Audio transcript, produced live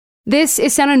This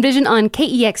is Sound and Vision on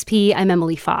KEXP. I'm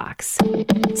Emily Fox.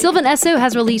 Sylvan Esso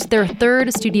has released their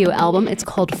third studio album. It's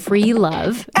called Free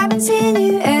Love. I've been seeing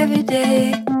you every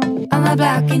day on my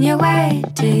block and you're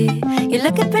waiting. You're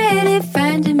looking pretty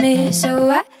fine to me, so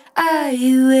why are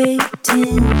you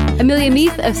waiting? Amelia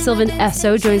Meath of Sylvan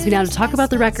Esso joins me now to talk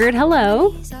about the record.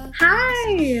 Hello.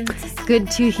 Hi. Good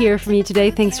to hear from you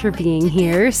today. Thanks for being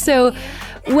here. So,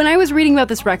 when I was reading about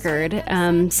this record,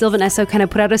 Sylvan Esso kind of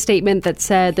put out a statement that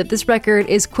said that this record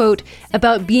is, quote,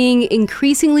 about being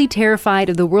increasingly terrified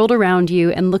of the world around you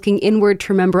and looking inward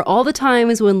to remember all the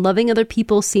times when loving other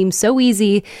people seems so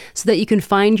easy so that you can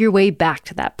find your way back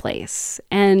to that place.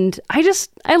 And I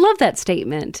love that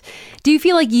statement. Do you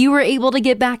feel like you were able to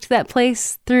get back to that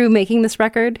place through making this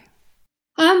record?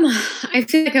 I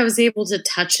feel like I was able to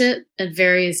touch it at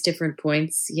various different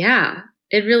points. Yeah.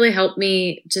 It really helped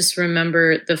me just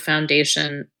remember the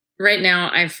foundation. Right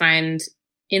now, I find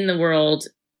in the world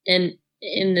and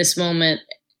in this moment,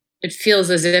 it feels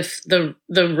as if the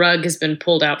rug has been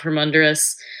pulled out from under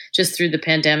us just through the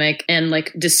pandemic and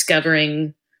like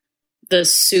discovering the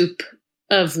soup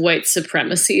of white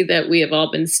supremacy that we have all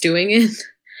been stewing in.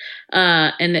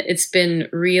 And it's been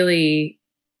really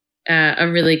a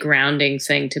really grounding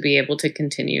thing to be able to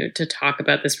continue to talk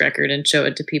about this record and show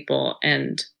it to people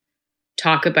and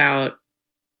talk about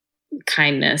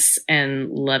kindness and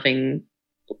loving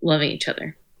each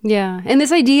other. Yeah. And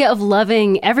this idea of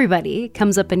loving everybody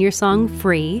comes up in your song,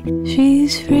 Free.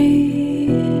 She's free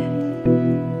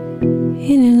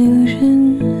in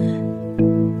illusion,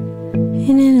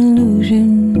 in an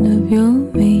illusion of your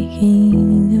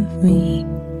making of me.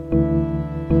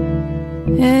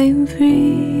 I'm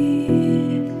free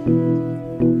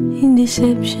in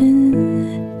deception,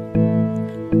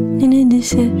 in a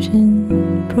deception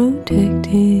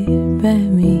protected by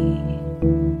me.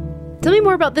 Tell me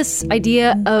more about this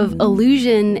idea of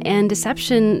illusion and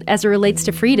deception as it relates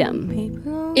to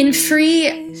freedom. In Free,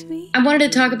 I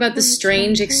wanted to talk about the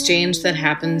strange exchange that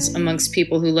happens amongst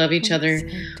people who love each other,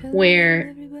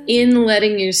 where in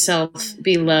letting yourself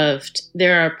be loved,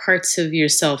 there are parts of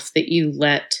yourself that you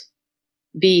let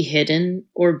be hidden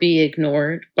or be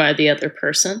ignored by the other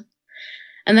person.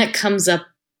 And that comes up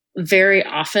very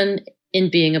often in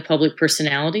being a public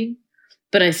personality,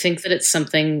 but I think that it's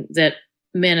something that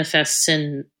manifests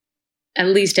in at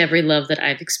least every love that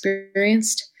I've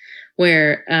experienced,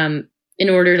 where in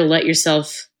order to let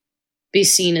yourself be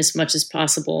seen as much as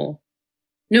possible,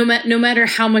 no matter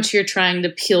how much you're trying to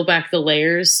peel back the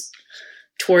layers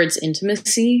towards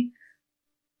intimacy,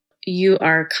 you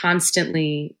are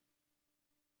constantly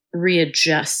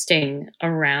readjusting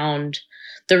around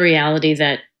the reality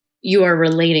that you are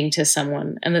relating to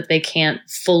someone and that they can't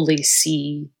fully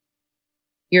see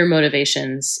your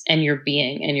motivations and your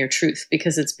being and your truth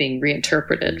because it's being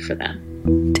reinterpreted for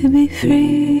them. To be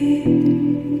free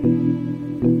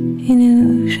in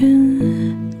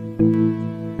illusion,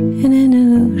 in an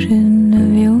illusion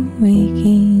of your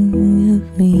making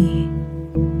of me.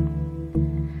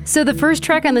 So the first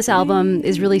track on this album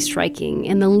is really striking,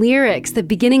 and the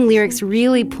beginning lyrics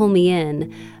really pull me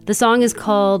in. The song is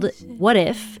called What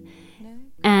If?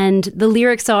 And the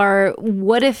lyrics are,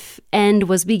 what if end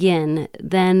was begin?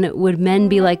 Then would men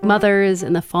be like mothers,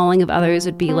 and the falling of others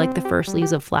would be like the first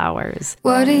leaves of flowers.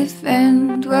 What if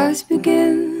end was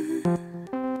begin?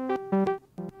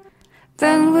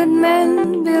 Then would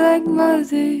men be like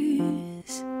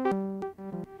mothers,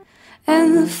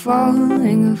 and the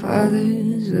falling of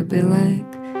others would be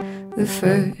like the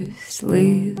first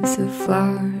leaves of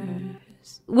flowers.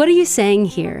 What are you saying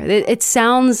here? It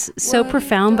sounds so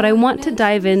profound, but I want to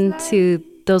dive into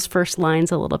those first lines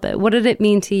a little bit. What did it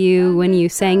mean to you when you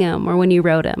sang them or when you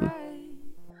wrote them?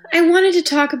 I wanted to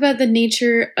talk about the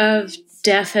nature of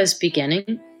death as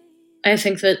beginning. I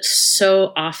think that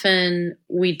so often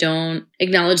we don't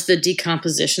acknowledge the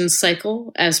decomposition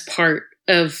cycle as part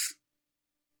of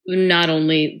not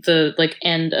only the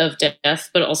end of death,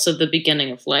 but also the beginning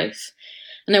of life.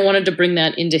 And I wanted to bring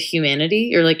that into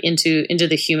humanity, or into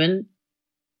the human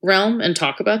realm, and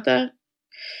talk about that.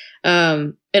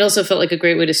 It also felt like a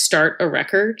great way to start a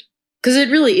record, because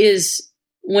it really is,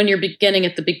 when you're beginning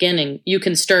at the beginning, you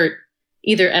can start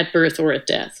either at birth or at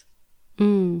death.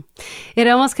 It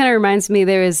almost kind of reminds me,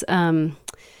 there is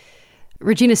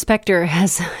Regina Spektor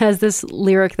has this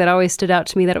lyric that always stood out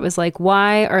to me, that it was like,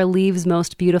 why are leaves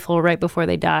most beautiful right before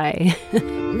they die?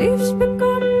 Leaves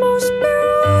become most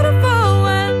beautiful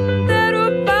when they're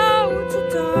about to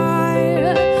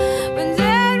die, when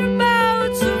they're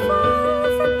about to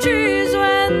fall from trees,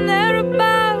 when they're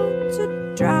about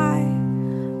to dry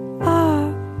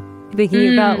up.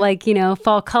 thinking about like, you know,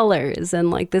 fall colors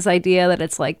and like this idea that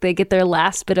it's like they get their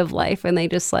last bit of life and they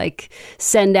just like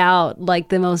send out like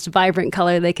the most vibrant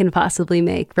color they can possibly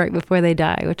make right before they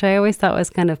die, which I always thought was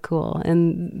kind of cool.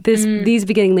 And these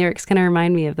beginning lyrics kind of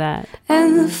remind me of that.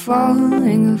 And the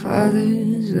falling of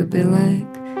others will be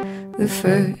like the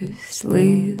first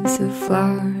leaves of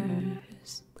flowers.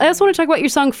 I also want to talk about your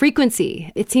song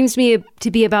Frequency. It seems to me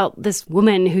to be about this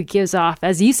woman who gives off,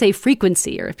 as you say,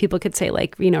 frequency, or if people could say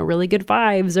like, you know, really good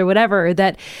vibes or whatever,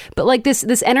 that, but like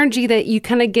this energy that you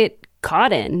kind of get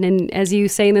caught in. And as you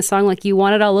say in the song, like you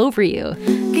want it all over you.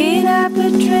 Get up a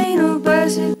train or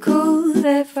bicycle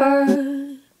that far,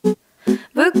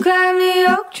 but climb the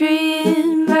oak tree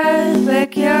in my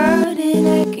backyard and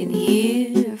I can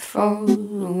hear for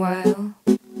a while.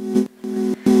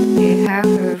 Hear how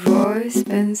her voice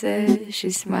bends as she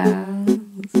smiles.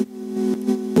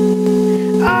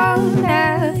 Oh,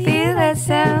 now feel that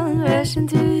sound rushing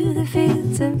through the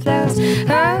fields and flowers.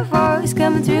 Her voice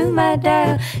coming through my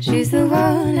dial. She's the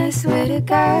one, I swear to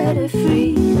God, a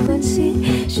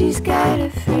frequency. She's got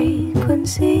a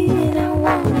frequency and I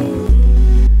want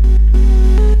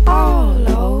it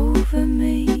all over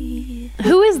me.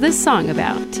 Who is this song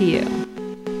about to you?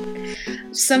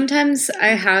 Sometimes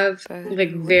I have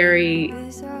like very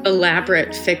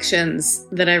elaborate fictions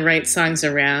that I write songs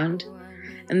around.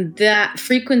 And that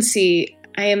Frequency,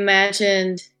 I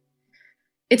imagined,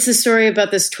 it's a story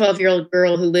about this 12-year-old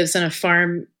girl who lives on a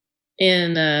farm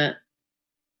in a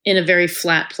very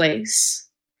flat place.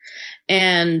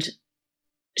 And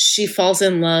she falls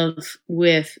in love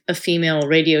with a female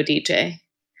radio DJ.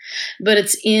 But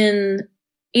it's in,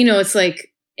 you know, it's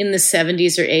like in the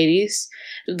 70s or 80s.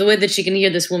 The way that she can hear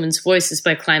this woman's voice is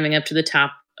by climbing up to the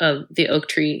top of the oak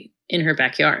tree in her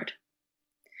backyard.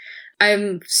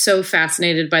 I'm so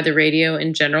fascinated by the radio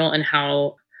in general and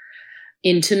how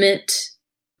intimate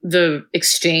the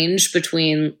exchange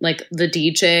between like the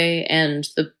DJ and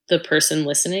the person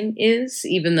listening is,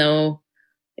 even though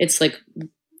it's like,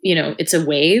 you know, it's a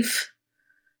wave.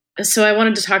 So I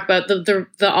wanted to talk about the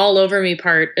all over me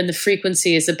part, and the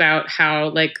Frequency is about how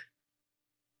like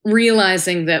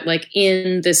realizing that like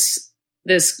in this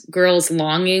girl's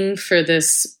longing for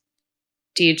this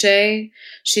DJ,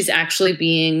 she's actually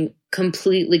being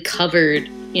completely covered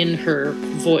in her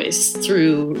voice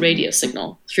through radio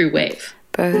signal, through wave.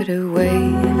 But a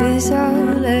wave is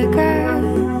all I got.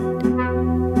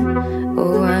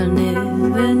 Oh, I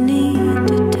never need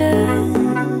to touch.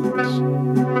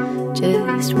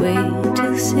 Just wait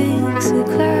till 6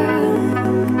 o'clock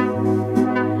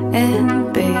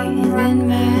and bathe in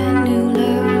my new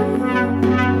love.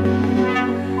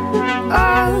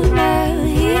 Oh, now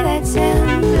hear that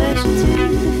sound rushing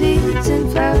through the fields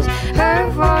and flowers. Her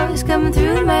voice coming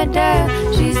through my dial.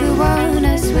 She's the one,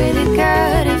 I swear to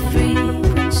God, a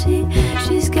frequency.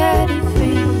 She's got a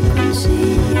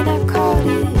frequency, and I caught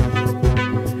it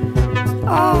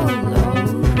all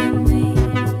over me.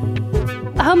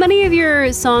 How many of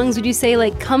your songs would you say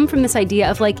like come from this idea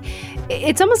of like,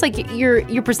 it's almost like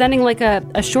you're presenting like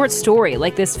a short story,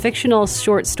 like this fictional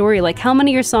short story? Like how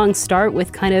many of your songs start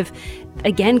with kind of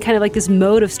like this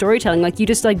mode of storytelling? Like you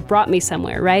just like brought me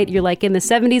somewhere, right? You're like in the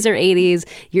 70s or 80s,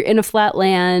 you're in a flat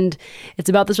land. It's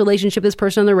about this relationship, this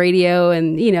person on the radio,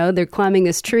 and you know, they're climbing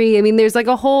this tree. I mean, there's like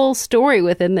a whole story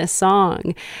within this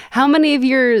song. How many of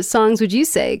your songs would you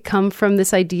say come from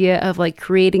this idea of like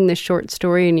creating this short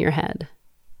story in your head?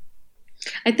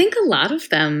 I think a lot of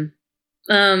them.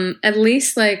 At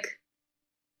least like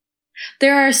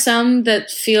there are some that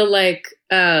feel like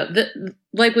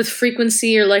like with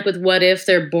Frequency or like with What If,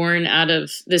 they're born out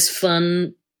of this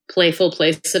fun, playful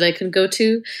place that I can go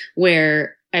to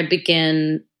where I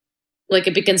begin, like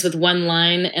it begins with one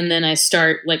line and then I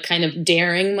start like kind of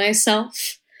daring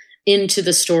myself into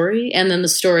the story, and then the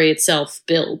story itself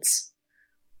builds.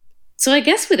 So I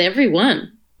guess with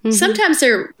everyone, sometimes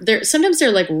they're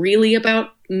like really about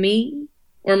me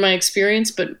or my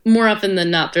experience, but more often than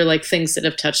not, they're like things that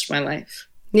have touched my life.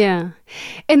 Yeah.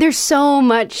 And there's so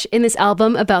much in this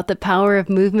album about the power of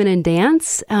movement and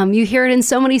dance. You hear it in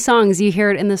so many songs. You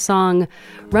hear it in the song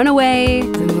Runaway. The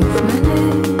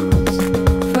movement is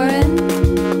foreign,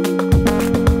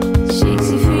 shakes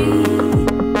you free,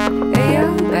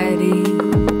 your body.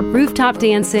 Rooftop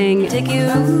Dancing. Take you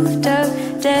rooftop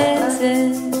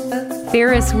dancing.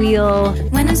 Ferris Wheel.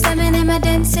 When I'm standing in my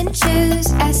dancing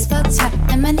shoes, asphalt's hot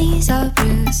and my knees are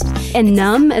bruised. And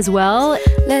Numb as well.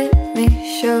 Let me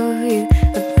show you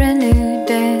a brand new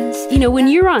dance. You when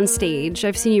you're on stage,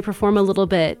 I've seen you perform a little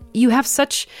bit, you have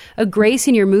such a grace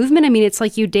in your movement. I mean, it's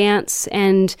like you dance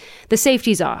and the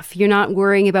safety's off. You're not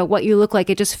worrying about what you look like.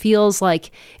 It just feels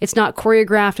like it's not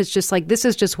choreographed. It's just like, this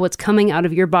is just what's coming out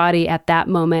of your body at that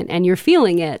moment and you're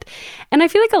feeling it. And I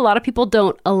feel like a lot of people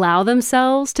don't allow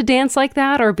themselves to dance like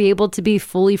that or be able to be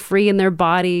fully free in their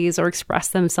bodies or express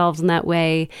themselves in that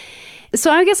way. So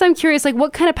I guess I'm curious, like,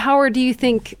 what kind of power do you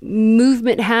think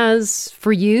movement has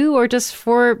for you or just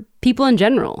for people in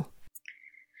general?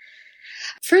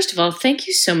 First of all, thank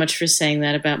you so much for saying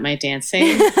that about my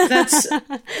dancing.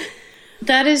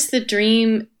 That is the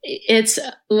dream. It's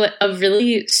a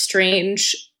really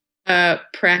strange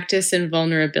practice in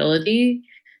vulnerability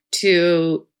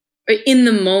to, in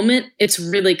the moment, it's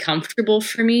really comfortable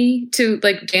for me to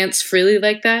like dance freely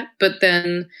like that. But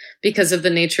then because of the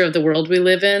nature of the world we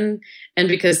live in, and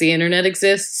because the internet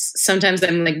exists, sometimes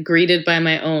I'm like greeted by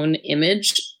my own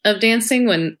image of dancing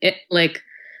when it like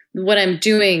what I'm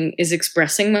doing is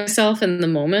expressing myself in the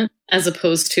moment as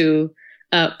opposed to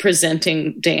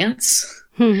presenting dance.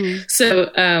 Mm-hmm. So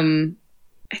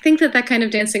I think that kind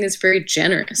of dancing is very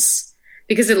generous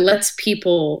because it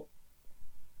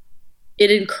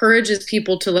encourages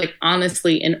people to like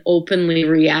honestly and openly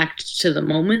react to the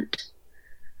moment.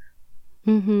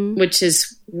 Mm-hmm. Which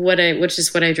is what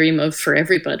I dream of for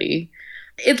everybody.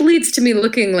 It leads to me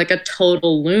looking like a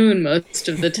total loon most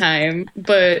of the time,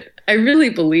 but I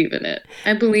really believe in it.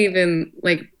 I believe in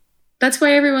like that's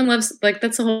why everyone loves like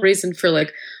that's the whole reason for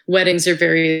like weddings or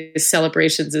various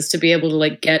celebrations is to be able to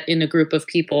like get in a group of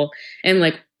people and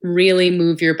like really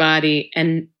move your body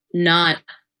and not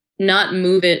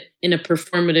move it in a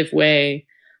performative way,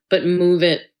 but move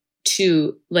it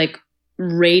to like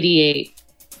radiate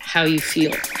how you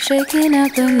feel. Shaking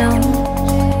out the numb.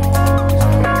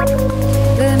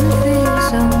 Let me feel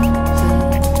something.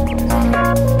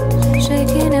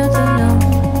 Shaking out the numb.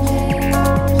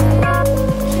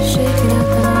 Shaking out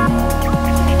the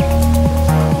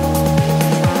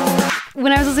numb.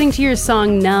 When I was listening to your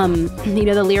song Numb,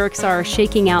 the lyrics are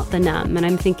shaking out the numb. And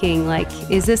I'm thinking like,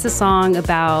 is this a song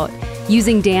about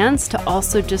using dance to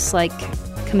also just like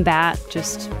combat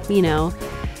just,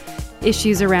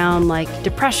 issues around like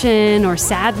depression or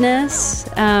sadness?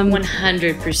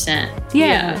 100%.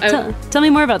 Yeah. Tell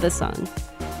me more about this song.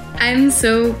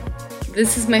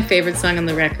 This is my favorite song on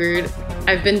the record.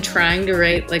 I've been trying to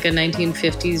write like a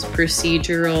 1950s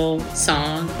procedural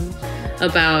song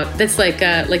that's like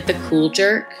the Cool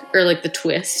Jerk or like the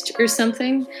Twist or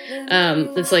something.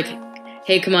 It's like,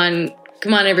 hey, come on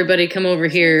everybody, come over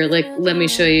here. Like, let me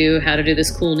show you how to do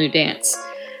this cool new dance.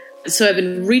 So I've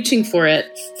been reaching for it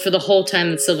for the whole time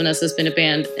that Sylvan Esso has been a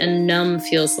band, and Numb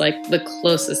feels like the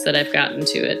closest that I've gotten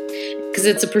to it. Because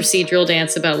it's a procedural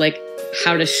dance about like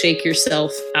how to shake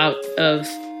yourself out of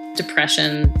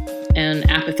depression and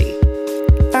apathy.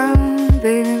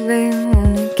 Baby,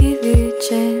 wanna give you a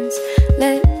chance.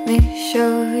 Let me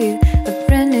show you a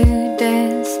brand new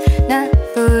dance. Not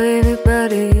for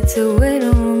everybody, it's a way to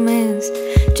romance.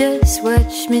 Just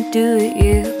watch me do it,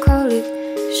 yeah, call it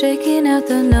shaking out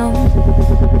the numb.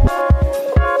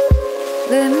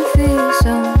 Let me feel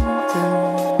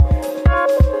something.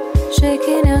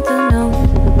 Shaking out the numb.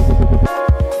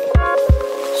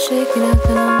 Shaking out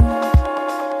the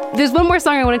numb. There's one more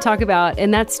song I want to talk about,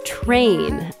 and that's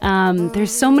Train.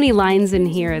 There's so many lines in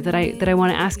here that I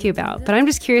want to ask you about, but I'm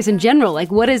just curious in general,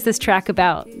 like, what is this track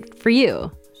about for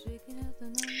you?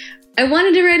 I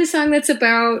wanted to write a song that's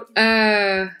about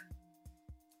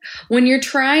when you're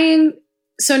trying.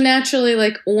 So naturally,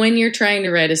 like when you're trying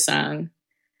to write a song,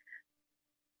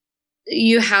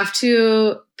 you have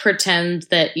to pretend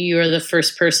that you're the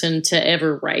first person to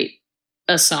ever write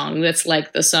a song that's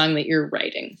like the song that you're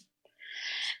writing.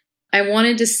 I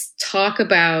wanted to talk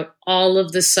about all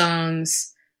of the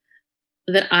songs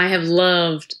that I have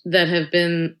loved that have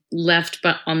been left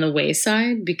on the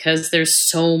wayside because there's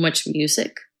so much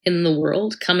music in the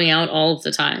world coming out all of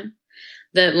the time.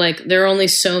 That like there are only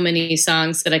so many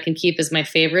songs that I can keep as my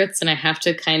favorites, and I have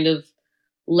to kind of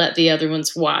let the other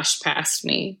ones wash past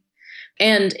me.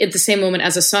 And at the same moment,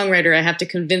 as a songwriter, I have to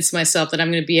convince myself that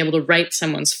I'm going to be able to write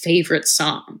someone's favorite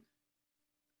song.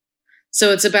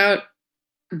 So it's about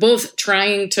both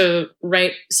trying to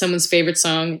write someone's favorite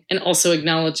song and also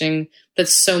acknowledging that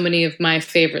so many of my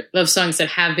songs that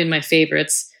have been my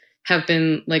favorites have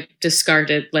been like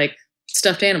discarded, like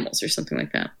stuffed animals or something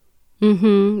like that.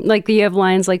 Mm-hmm. Like you have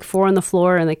lines like 4 on the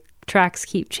floor and like tracks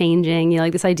keep changing. You know,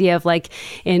 like this idea of like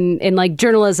in like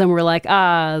journalism, we're like,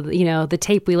 you know, the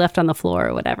tape we left on the floor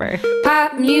or whatever.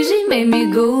 Pop music made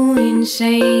me go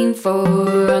insane.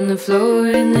 4 on the floor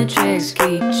and the tracks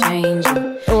keep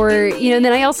changing. Or, you know, and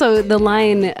then I also, the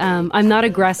line, I'm not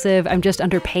aggressive, I'm just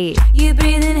underpaid. You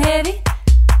breathing heavy?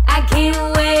 I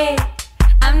can't wait.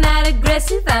 I'm not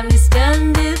aggressive, I'm just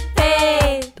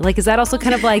underpaid. Like, is that also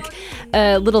kind of like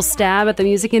a little stab at the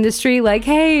music industry? Like,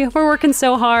 hey, we're working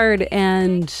so hard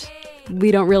and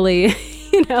we don't really,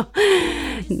 you know,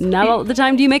 not all the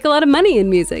time do you make a lot of money in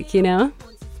music, you know?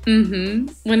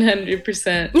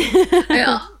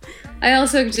 100%. I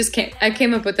also just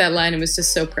came up with that line and was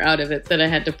just so proud of it that I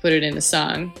had to put it in a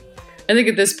song. I think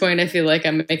at this point I feel like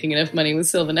I'm making enough money with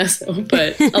Sylvan Esso,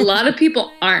 but a lot of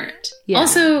people aren't. Yeah.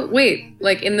 Also, wait,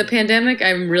 like in the pandemic,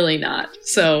 I'm really not.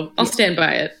 So I'll stand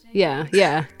by it.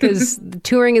 Yeah, because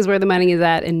touring is where the money is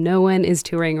at and no one is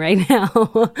touring right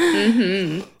now.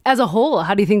 As a whole,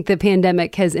 how do you think the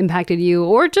pandemic has impacted you?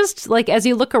 Or just like as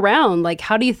you look around, like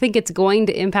how do you think it's going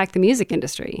to impact the music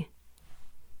industry?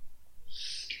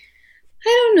 I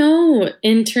don't know.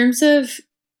 In terms of,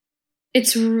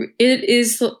 it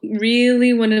is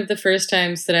really one of the first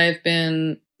times that I've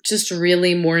been just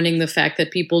really mourning the fact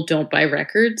that people don't buy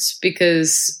records,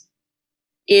 because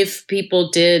if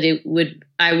people did,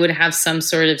 I would have some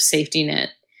sort of safety net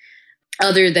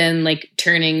other than like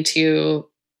turning to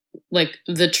like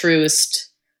the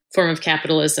truest form of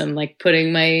capitalism, like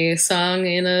putting my song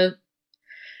in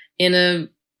a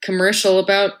commercial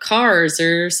about cars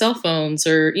or cell phones,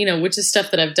 or, you know, which is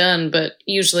stuff that I've done, but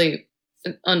usually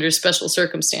under special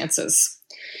circumstances.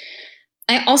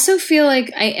 I also feel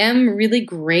like I am really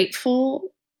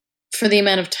grateful for the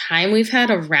amount of time we've had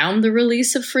around the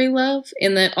release of Free Love,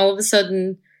 in that all of a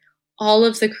sudden, all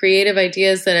of the creative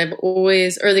ideas that I've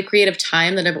always, or the creative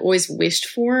time that I've always wished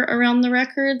for around the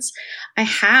records, I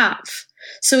have.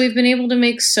 So we've been able to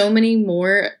make so many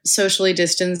more socially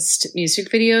distanced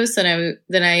music videos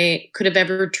than I could have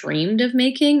ever dreamed of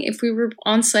making if we were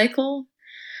on cycle.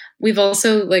 We've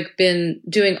also like been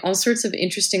doing all sorts of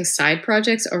interesting side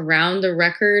projects around the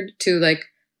record to like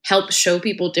help show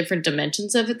people different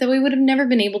dimensions of it that we would have never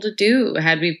been able to do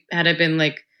had I been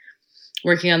like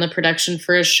working on the production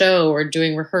for a show or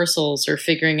doing rehearsals or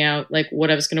figuring out like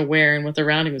what I was going to wear and what the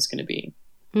routing was going to be.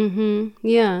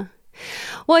 Yeah.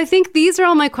 Well, I think these are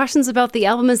all my questions about the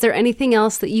album. Is there anything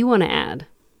else that you want to add?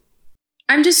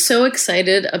 I'm just so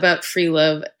excited about Free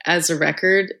Love as a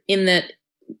record, in that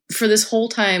for this whole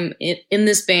time in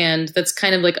this band that's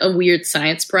kind of like a weird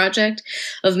science project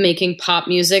of making pop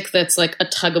music that's like a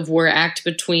tug of war act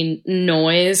between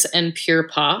noise and pure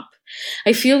pop.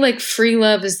 I feel like Free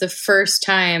Love is the first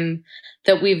time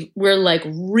that we're like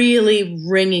really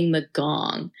ringing the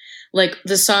gong. Like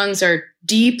the songs are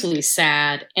deeply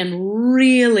sad and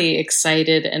really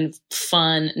excited and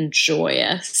fun and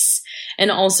joyous,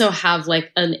 and also have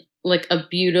like a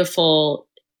beautiful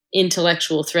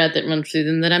intellectual thread that runs through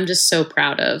them that I'm just so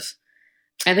proud of.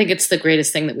 I think it's the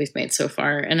greatest thing that we've made so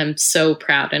far, and I'm so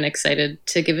proud and excited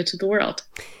to give it to the world.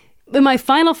 But my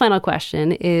final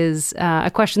question is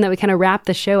a question that we kind of wrap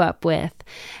the show up with.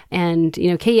 And, you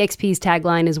know, KEXP's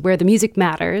tagline is where the music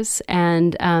matters.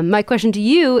 And my question to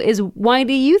you is, why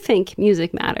do you think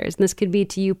music matters? And this could be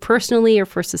to you personally or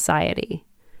for society.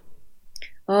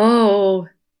 Oh,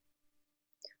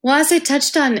 well, as I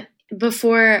touched on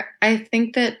before, I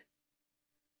think that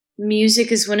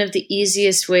music is one of the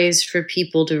easiest ways for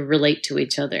people to relate to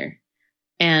each other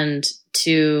and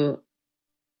to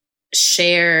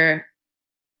share.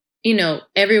 You know,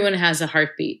 everyone has a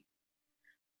heartbeat,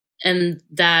 and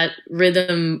that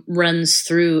rhythm runs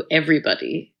through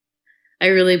everybody. I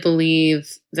really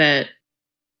believe that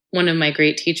one of my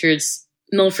great teachers,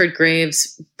 Milford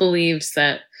Graves, believes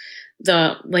that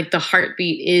the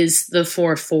heartbeat is the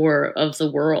 4/4 of the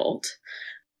world.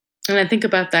 And I think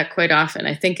about that quite often.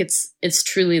 I think it's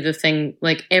truly the thing,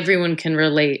 like everyone can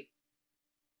relate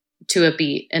to a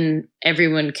beat and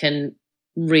everyone can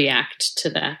react to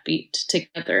that beat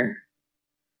together.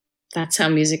 That's how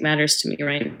music matters to me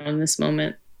right now in this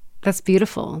moment. That's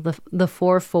beautiful. The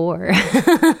 4/4.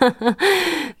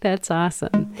 That's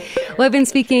awesome. Well, I've been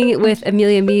speaking with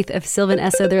Amelia Meath of Sylvan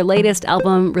Esso. Their latest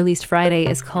album, released Friday,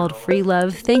 is called Free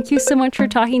Love. Thank you so much for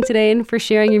talking today and for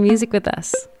sharing your music with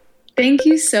us. Thank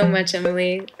you so much,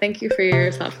 Emily. Thank you for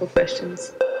your thoughtful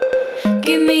questions.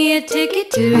 Give me a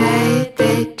ticket to ride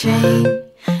that train.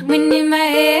 Wind in my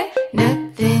hair,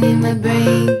 nothing in my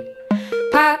brain.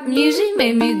 Pop music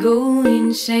made me go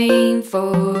insane.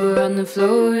 4 on the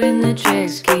floor and the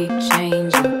tracks keep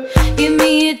changing. Give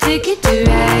me a ticket to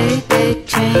ride that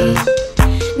train.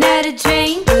 Not a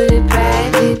train, but a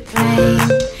private plane. train.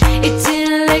 It's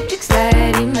an electric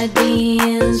slide in my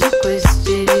DMs.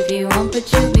 Requested if you want,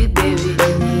 but you'll be buried in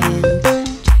the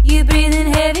end. You're breathing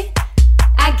heavy,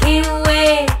 I can't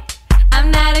wait.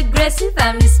 I'm not aggressive,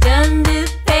 I'm just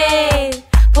underpaid.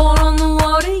 Pour on the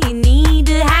water, you need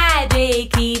to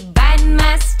hydrate. Keep biting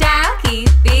my style, keep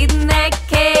eating that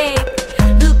cake.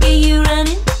 Look at you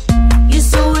running, you're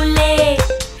so late.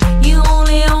 You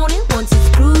only own it once it's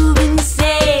proven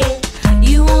safe.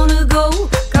 You wanna go?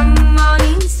 Come on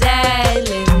inside.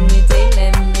 Let me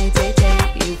take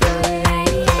you for a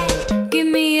ride. Give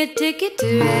me a ticket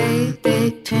to ride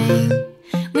that train.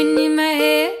 Wind in my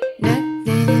hair,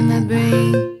 nothing in my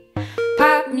brain.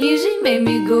 Pop music made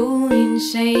me go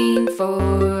insane.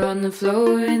 Four on the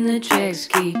floor and the tracks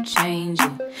keep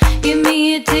changing. Give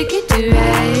me a ticket to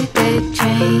ride that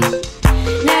train.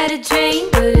 Not a train,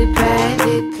 but a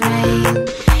private plane.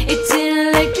 It's an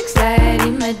electric slide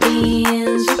in my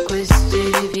DMs.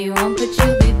 Requested if you want, but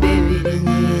you'll be buried in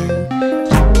the end.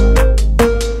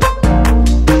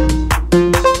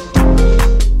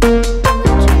 The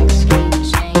tracks keep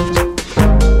changing.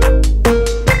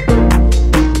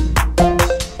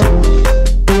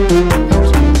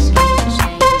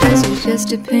 Cause it's just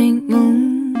a pink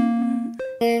moon.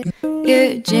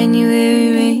 Yeah,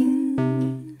 January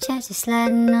rain. Just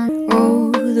sliding on.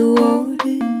 Oh, the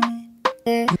water.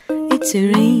 It's a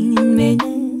raining man.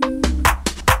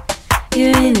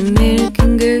 You're an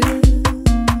American girl.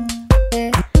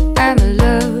 I'm a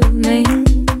love man.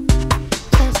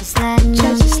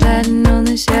 Just sliding on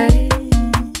the side.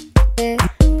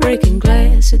 Breaking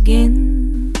glass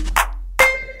again.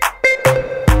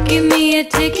 Give me a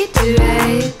ticket to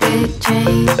ride that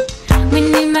train.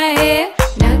 Wind in my hair,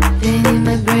 nothing in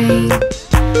my brain.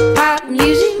 Pop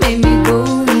music made me go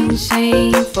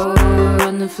insane. Four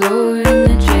on the floor and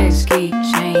the tracks keep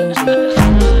changing.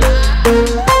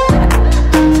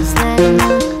 Sliding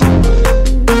on.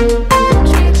 The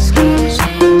tracks keep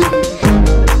changing.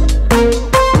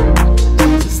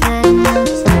 Sliding on.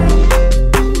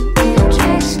 The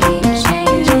tracks keep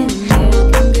changing.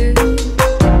 American girl.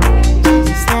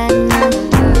 Sliding on.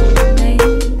 Love man.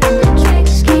 The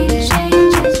tracks keep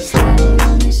changing. Sliding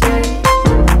on the side.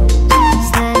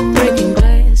 Sliding on. Breaking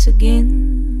glass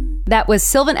again. That was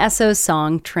Sylvan Esso's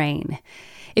song Train.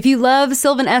 If you love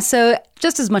Sylvan Esso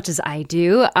just as much as I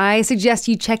do, I suggest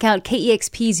you check out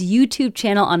KEXP's YouTube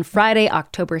channel on Friday,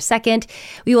 October 2nd.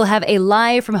 We will have a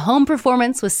live from home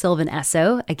performance with Sylvan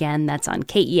Esso. Again, that's on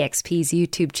KEXP's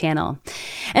YouTube channel.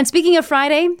 And speaking of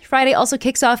Friday, Friday also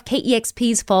kicks off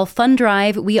KEXP's Fall Fund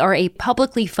Drive. We are a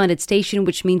publicly funded station,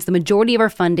 which means the majority of our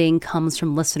funding comes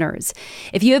from listeners.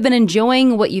 If you have been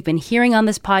enjoying what you've been hearing on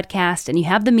this podcast and you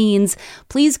have the means,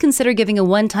 please consider giving a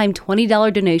one-time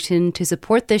 $20 donation to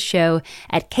support this show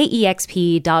at kexp.org/sound.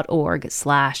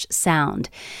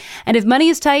 And if money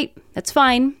is tight, that's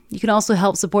fine. You can also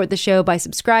help support the show by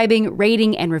subscribing,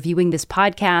 rating, and reviewing this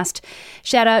podcast.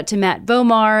 Shout out to Matt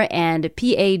Vomar and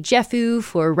P.A. Jeffu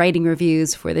for writing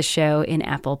reviews for the show in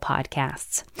Apple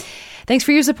Podcasts. Thanks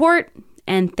for your support,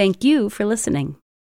 and thank you for listening.